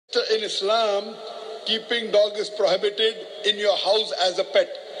In Islam, keeping dog is prohibited in your house as a pet.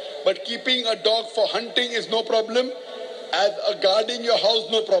 But keeping a dog for hunting is no problem. As a guarding your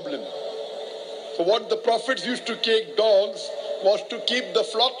house, no problem. So what the prophets used to take dogs was to keep the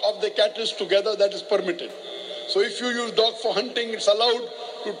flock of the cattle together, that is permitted. So if you use dog for hunting, it's allowed.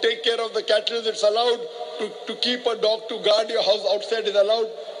 To take care of the cattle, it's allowed. To keep a dog to guard your house outside is allowed.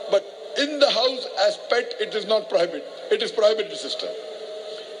 But in the house as pet, it is not prohibited. It is prohibited, sister.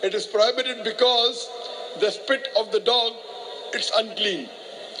 It is prohibited because the spit of the dog, it's unclean.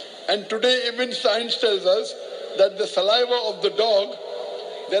 And today even science tells us that the saliva of the dog,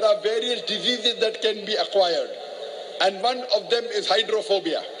 there are various diseases that can be acquired. And one of them is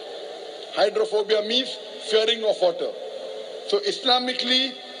hydrophobia. Hydrophobia means fearing of water. So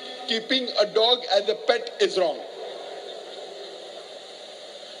Islamically, keeping a dog as a pet is wrong.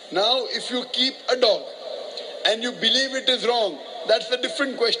 Now, if you keep a dog and you believe it is wrong, that's a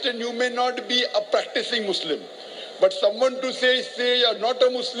different question. You may not be a practicing Muslim. But someone to say you're not a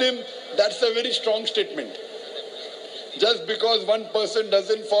Muslim, that's a very strong statement. Just because one person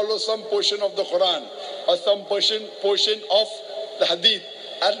doesn't follow some portion of the Quran or some portion of the Hadith,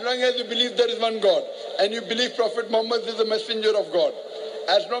 as long as you believe there is one God and you believe Prophet Muhammad is a messenger of God,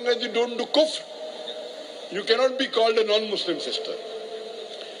 as long as you don't do kufr, you cannot be called a non-Muslim, sister.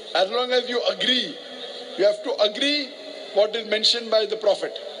 As long as you agree, you have to agree what is mentioned by the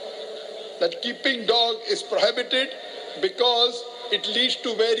Prophet, that keeping dog is prohibited because it leads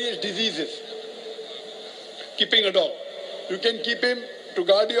to various diseases. Keeping a dog. You can keep him to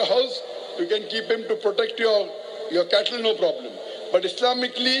guard your house, you can keep him to protect your cattle, no problem. But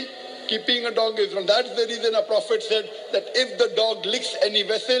Islamically, keeping a dog is wrong. That's the reason a Prophet said that if the dog licks any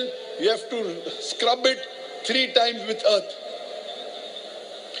vessel, you have to scrub it 3 times with earth.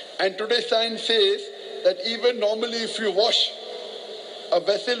 And today science says that even normally if you wash a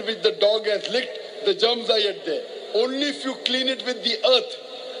vessel which the dog has licked, the germs are yet there. Only if you clean it with the earth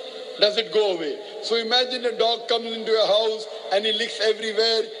does it go away. So imagine a dog comes into your house and he licks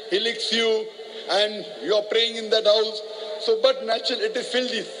everywhere, he licks you and you are praying in that house. So but naturally it is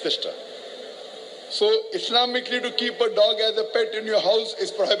filthy, sister. So Islamically to keep a dog as a pet in your house is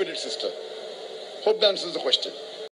prohibited, sister. Hope that answers the question.